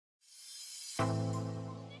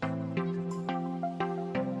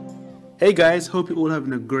Hey guys, hope you're all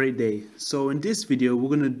having a great day. So in this video,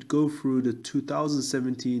 we're going to go through the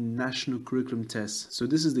 2017 National Curriculum Test. So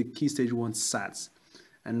this is the Key Stage 1 SATS.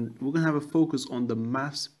 And we're going to have a focus on the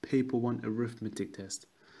Maths Paper 1 Arithmetic test.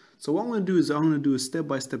 So what I'm going to do is I'm going to do a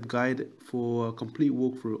step-by-step guide for a complete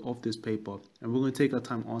walkthrough of this paper. And we're going to take our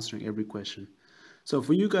time answering every question. So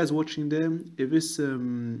for you guys watching there, if it's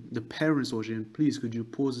the parents watching, please could you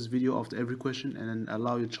pause this video after every question and then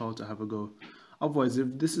allow your child to have a go. Otherwise, if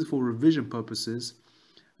this is for revision purposes,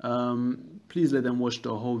 please let them watch the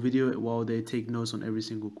whole video while they take notes on every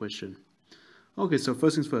single question. Okay, so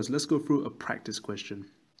first things first, let's go through a practice question.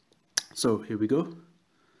 So here we go.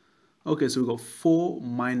 Okay, so we got 4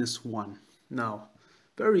 minus 1. Now,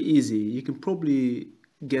 very easy. You can probably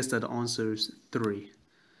guess that the answer is 3.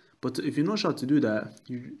 But if you're not sure how to do that,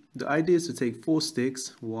 the idea is to take 4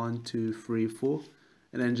 sticks, 1, 2, 3, 4,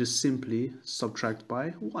 and then just simply subtract by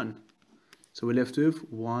 1. So we're left with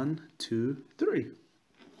 1, 2, 3.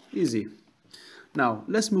 Easy. Now,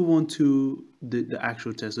 let's move on to the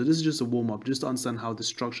actual test. So this is just a warm-up, just to understand how the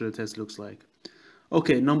structure of the test looks like.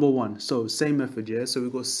 Okay, number 1. So same method, yeah? So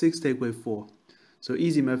we've got 6 take away 4. So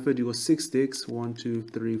easy method, you got 6 sticks, 1, 2,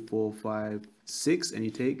 3, 4, 5, 6, and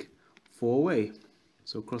you take 4 away.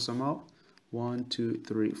 So cross them out, 1, 2,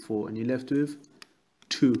 3, 4, and you're left with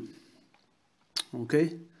 2.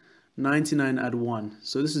 Okay? 99 add 1.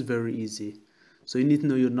 So this is very easy. So you need to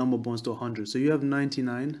know your number bonds to 100. So you have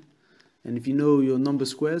 99, and if you know your number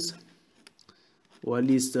squares, or at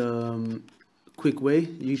least quick way,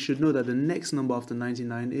 you should know that the next number after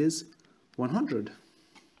 99 is 100.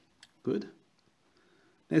 Good.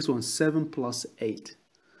 Next one, 7 plus 8.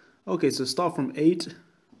 Okay, so start from 8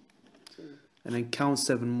 and then count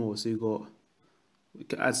 7 more. So you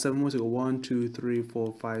can add 7 more. So you got 1, 2, 3,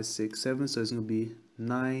 4, 5, 6, 7. So it's going to be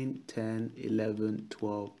 9, 10, 11,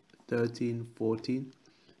 12, 13, 14,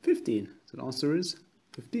 15. So the answer is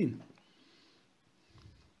 15.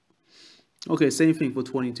 Okay, same thing for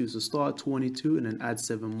 22. So start 22 and then add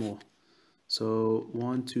 7 more. So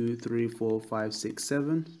 1, 2, 3, 4, 5, 6,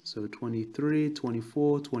 7. So 23,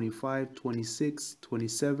 24, 25, 26,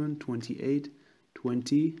 27, 28,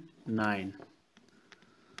 29.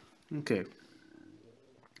 Okay.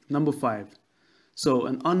 Number 5. So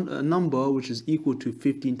a number which is equal to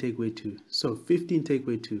 15 take away 2. So 15 take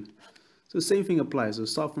away 2. So same thing applies. So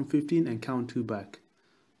start from 15 and count 2 back.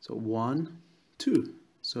 So 1, 2.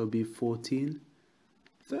 So it'll be 14,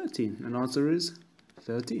 13. And answer is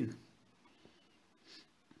 13.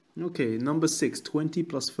 Okay, number 6. 20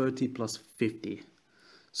 plus 30 plus 50.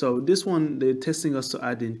 So this one, they're testing us to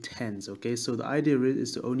add in tens. Okay, so the idea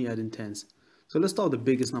is to only add in tens. So let's start with the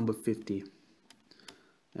biggest number, 50.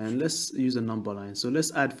 And let's use a number line. So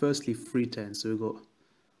let's add firstly 3 tens. So we've got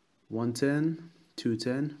 1 10, 2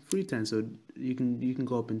 10, 3 10. So you can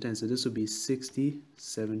go up in 10. So this will be 60,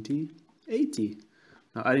 70, 80.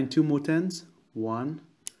 Now adding 2 more tens, 1,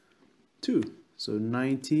 2. So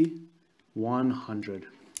 90, 100.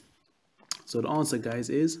 So the answer, guys,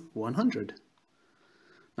 is 100.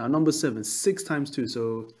 Now number 7, 6 times 2.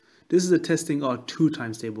 So this is a testing our 2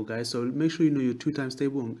 times table, guys. So make sure you know your 2 times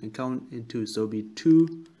table and count in 2. So it'll be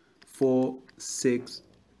 2, 4, 6,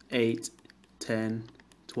 8, 10,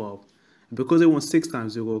 12. And because they want 6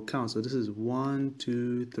 times, we'll go count. So this is 1,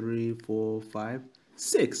 2, 3, 4, 5,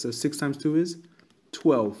 6. So 6 times 2 is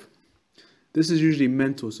 12. This is usually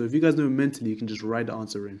mental. So if you guys know mentally, you can just write the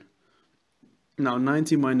answer in. Now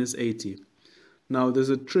 90 minus 80. Now there's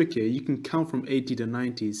a trick here. You can count from 80 to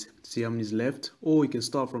 90s, see how many is left, or you can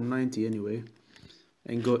start from 90 anyway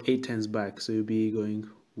and go 8 tens back. So you'll be going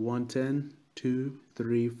 1 10, 2,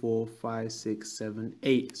 3, 4, 5, 6, 7,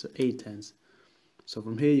 8. So 8 tens. So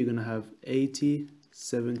from here you're going to have 80,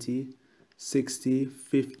 70, 60,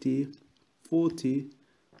 50, 40,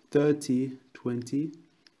 30, 20,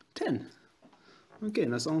 10. Okay,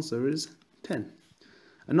 and that's answer is 10.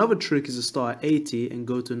 Another trick is to start at 80 and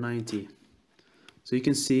go to 90. So you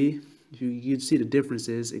can see, you see the difference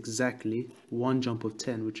is exactly one jump of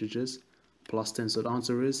 10, which is just plus 10. So the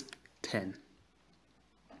answer is 10.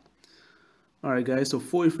 Alright guys, so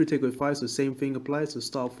 43 take away 5, so same thing applies. So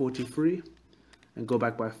start 43 and go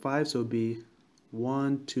back by 5. So it'll be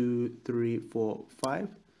 1, 2, 3, 4, 5.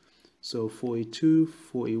 So 42,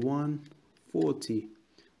 41, 40,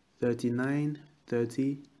 39,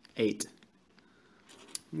 38.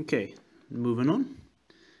 Okay, moving on.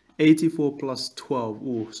 84 plus 12.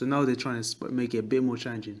 Ooh, so now they're trying to make it a bit more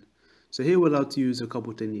challenging. So here we're allowed to use a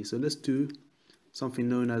couple techniques. So let's do something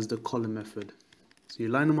known as the column method. So you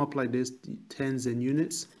line them up like this, tens and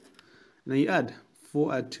units. And then you add.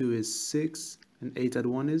 4 add 2 is 6, and 8 add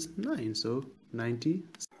 1 is 9. So 90.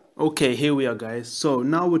 Okay, here we are, guys. So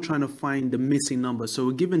now we're trying to find the missing number. So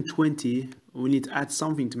we're given 20, we need to add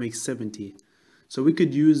something to make 70. So we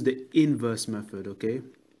could use the inverse method, okay?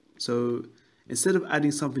 So instead of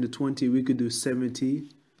adding something to 20, we could do 70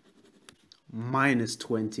 minus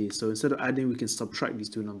 20. So instead of adding, we can subtract these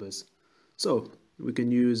two numbers. So we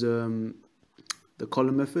can use the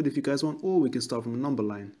column method if you guys want, or we can start from a number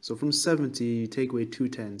line. So from 70, you take away 2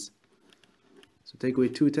 tens. So take away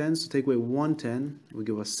 2 tens, so take away 1 10 will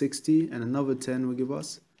give us 60, and another 10 will give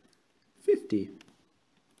us 50.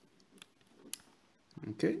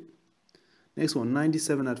 Okay. Next one,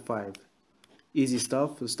 97 add 5. Easy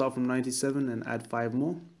stuff. We'll start from 97 and add 5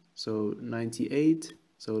 more. So 98.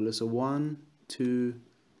 So let's say 1, 2,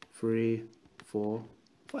 3, 4,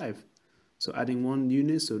 5. So adding 1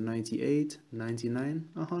 unit, so 98, 99,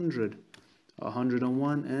 100.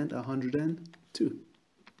 101 and 102.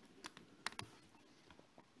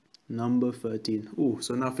 Number 13. Oh,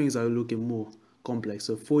 so now things are looking more complex.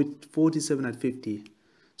 So 47 at 50.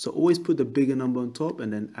 So always put the bigger number on top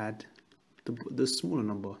and then add the smaller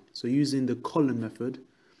number. So using the column method,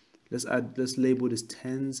 let's label this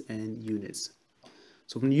tens and units.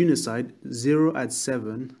 So from the unit side, 0 add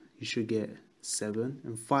 7, you should get 7,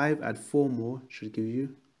 and 5 add 4 more should give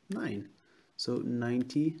you 9. So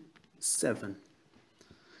 97.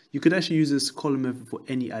 You could actually use this column method for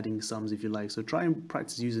any adding sums if you like. So try and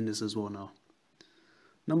practice using this as well now.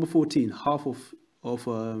 Number 14, half of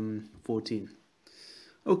 14.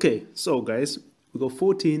 Okay, so guys, we got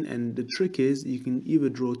 14, and the trick is you can either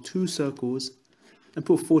draw 2 circles and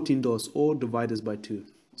put 14 dots, or divide this by 2.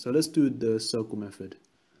 So let's do the circle method.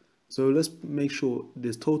 So let's make sure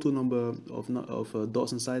this total number of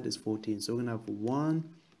dots inside is 14. So we're gonna have 1,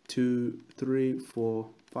 2, 3, 4,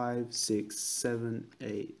 5, 6, 7,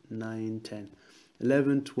 8, 9, 10,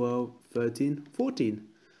 11, 12, 13, 14.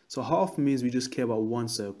 So half means we just care about one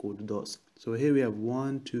circle, the dots. So here we have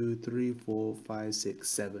 1, 2, 3, 4, 5, 6,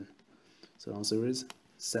 7. So the answer is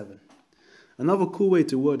 7. Another cool way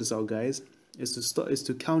to work this out, guys, is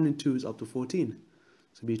to count in twos up to 14.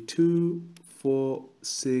 So it'll be 2, 4,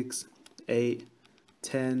 6, 8,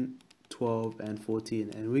 10, 12, and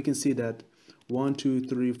 14. And we can see that 1, 2,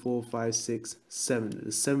 3, 4, 5, 6, 7.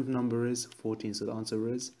 The 7th number is 14, so the answer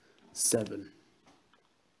is 7.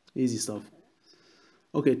 Easy stuff.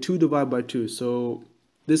 Okay, 2 divided by 2. So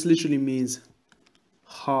this literally means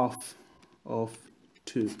half of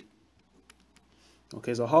 2.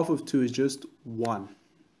 Okay, so half of 2 is just 1.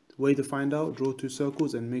 The way to find out, draw 2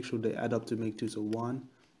 circles and make sure they add up to make 2. So 1,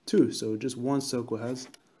 2. So just one circle has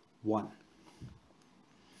 1.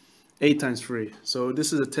 8 times 3. So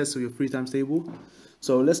this is a test of your 3 times table.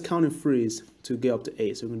 So let's count in threes to get up to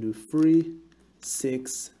 8. So we're going to do 3,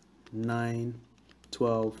 6, 9,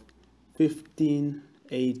 12, 15,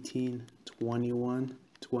 18, 21,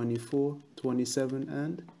 24, 27,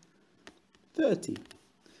 and 30.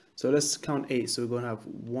 So let's count 8. So we're going to have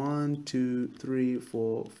 1, 2, 3,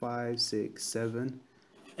 4, 5, 6, 7,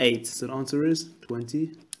 8. So the answer is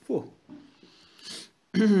 24.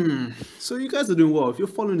 So you guys are doing well. If you're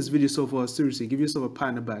following this video so far, seriously, give yourself a pat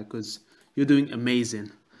on the back because you're doing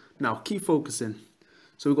amazing. Now keep focusing.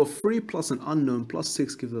 So we've got 3 plus an unknown plus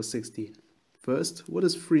 6 gives us 16. First, what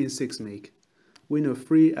does 3 and 6 make? We know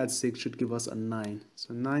 3 add 6 should give us a 9.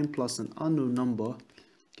 So 9 plus an unknown number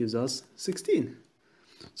gives us 16.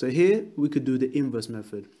 So here we could do the inverse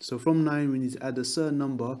method. So from 9 we need to add a certain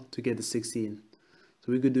number to get the 16.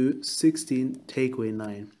 So we could do 16 take away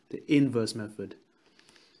 9, the inverse method.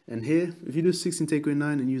 And here, if you do 16 take away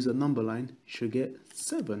 9 and use a number line, you should get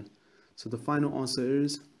 7. So the final answer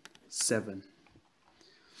is 7.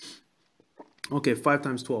 Okay, 5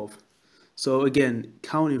 times 12. So again,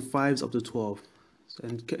 count in 5s up to 12.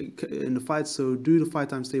 And in the 5, so do the 5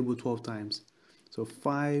 times table 12 times. So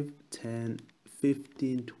 5, 10,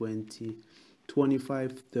 15, 20,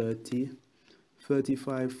 25, 30,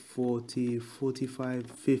 35, 40,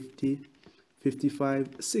 45, 50, 55,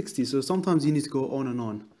 60. So sometimes you need to go on and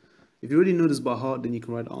on. If you already know this by heart, then you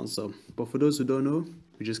can write the answer. But for those who don't know,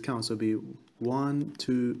 we just count. So it'll be 1,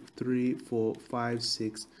 2, 3, 4, 5,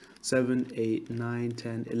 6, 7, 8, 9,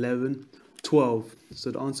 10, 11, 12. So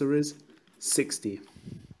the answer is 60.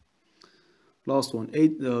 Last one,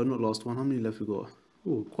 not last one. How many left we got?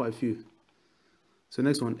 Oh, quite a few. So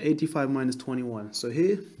next one, 85 minus 21. So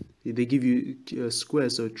here they give you a square.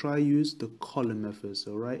 So try use the column method.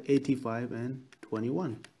 So write 85 and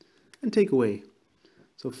 21 and take away.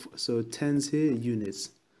 So tens here,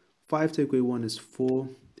 units. 5 take away 1 is 4.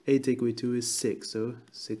 8 take away 2 is 6. So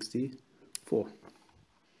 64.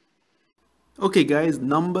 Okay guys,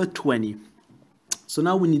 number 20. So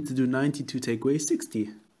now we need to do 92 take away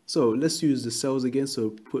 60. So let's use the cells again. So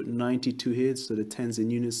put 92 here, so the tens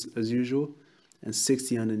in units as usual, and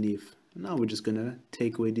 60 underneath. Now we're just gonna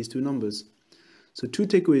take away these two numbers. So 2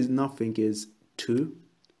 take away nothing is 2.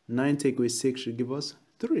 9 take away 6 should give us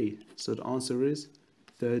 3. So the answer is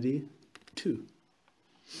 32.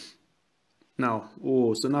 Now,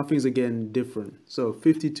 so nothing's again different. So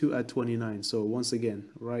 52 add 29. So once again,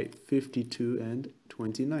 write 52 and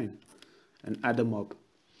 29 and add them up.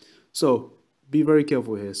 So be very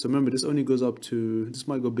careful here. So remember, this only goes up to, this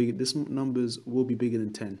might go big, this numbers will be bigger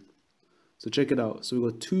than 10. So check it out. So we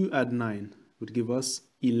got 2 add 9 would give us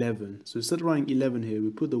 11. So instead of writing 11 here, we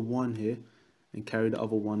put the 1 here and carry the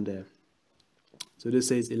other 1 there. So this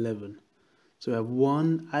says 11. So we have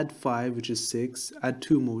 1 add 5, which is 6, add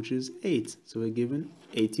 2 more, which is 8. So we're given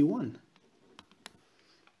 81.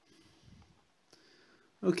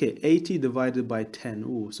 Okay, 80 divided by 10.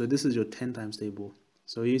 Ooh, so this is your 10 times table.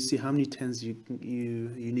 So you see how many tens you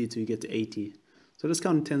need to get to 80. So let's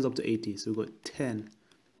count tens up to 80. So we've got 10,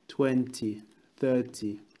 20,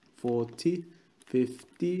 30, 40,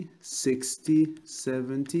 50, 60,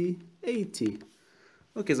 70, 80.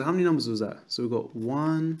 Okay, so how many numbers was that? So we've got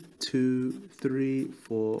 1, 2, 3,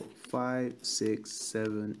 4, 5, 6,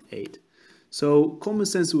 7, 8. So common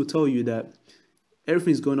sense will tell you that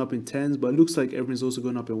everything's going up in tens, but it looks like everything's also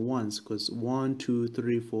going up in ones, because 1, 2,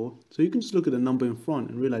 3, 4. So you can just look at the number in front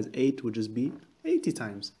and realize 8 would just be 80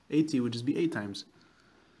 times. 80 would just be 8 times.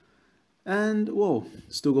 And whoa,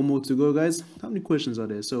 still got more to go, guys. How many questions are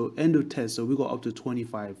there? So end of test, so we got up to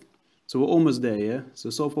 25. So we're almost there, yeah?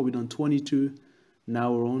 So far we've done 22.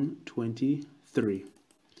 Now we're on 23.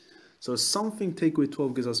 So something take away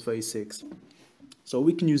 12 gives us 36. So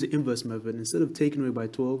we can use the inverse method. Instead of taking away by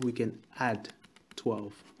 12, we can add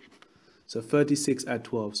 12. So 36 add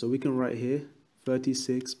 12. So we can write here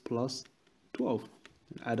 36 plus 12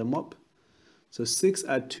 and add them up. So 6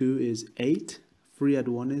 add 2 is 8. 3 add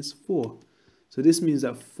 1 is 4. So this means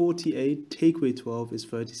that 48 take away 12 is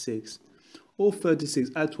 36. Or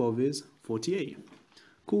 36 add 12 is 48.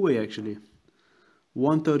 Cool way actually.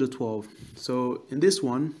 1/3 of 12. So in this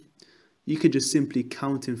one, you could just simply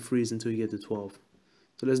count in threes until you get to 12.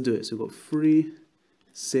 So let's do it. So we've got 3,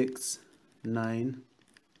 6, 9,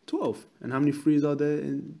 12. And how many threes are there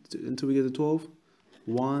until we get to 12?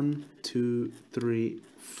 1, 2, 3,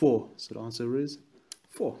 4. So the answer is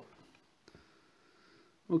 4.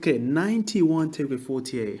 Okay, 91 take away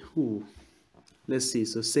 48. Ooh. Let's see.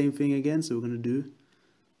 So same thing again. So we're going to do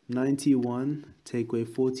 91 take away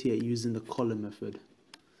 48 using the column method.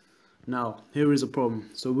 Now, here is a problem.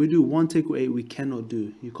 So we do 1 take away 8 we cannot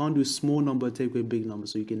do. You can't do small number take away big number,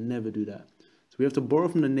 so you can never do that. So we have to borrow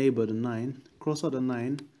from the neighbor the 9, cross out the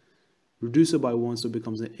 9, reduce it by 1 so it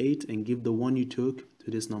becomes an 8, and give the 1 you took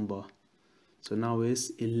to this number. So now it's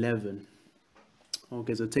 11.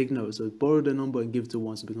 Okay, so take note. So borrow the number and give it to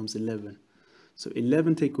 1 so it becomes 11. So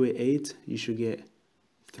 11 take away 8, you should get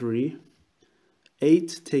 3.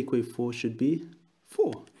 8 take away 4 should be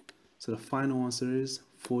 4. So the final answer is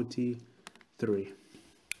 43.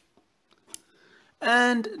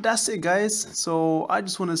 And that's it, guys. So I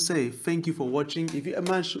just want to say thank you for watching. If you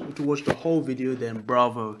managed to watch the whole video, then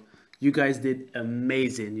bravo. You guys did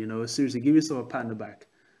amazing. You know, seriously, give yourself a pat on the back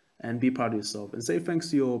and be proud of yourself. And say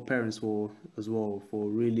thanks to your parents as well for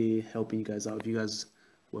really helping you guys out. You guys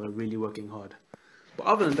were really working hard. But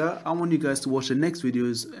other than that, I want you guys to watch the next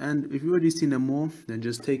videos, and if you've already seen them more, then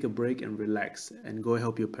just take a break and relax and go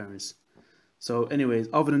help your parents. So anyways,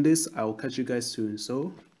 other than this, I will catch you guys soon.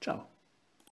 So ciao.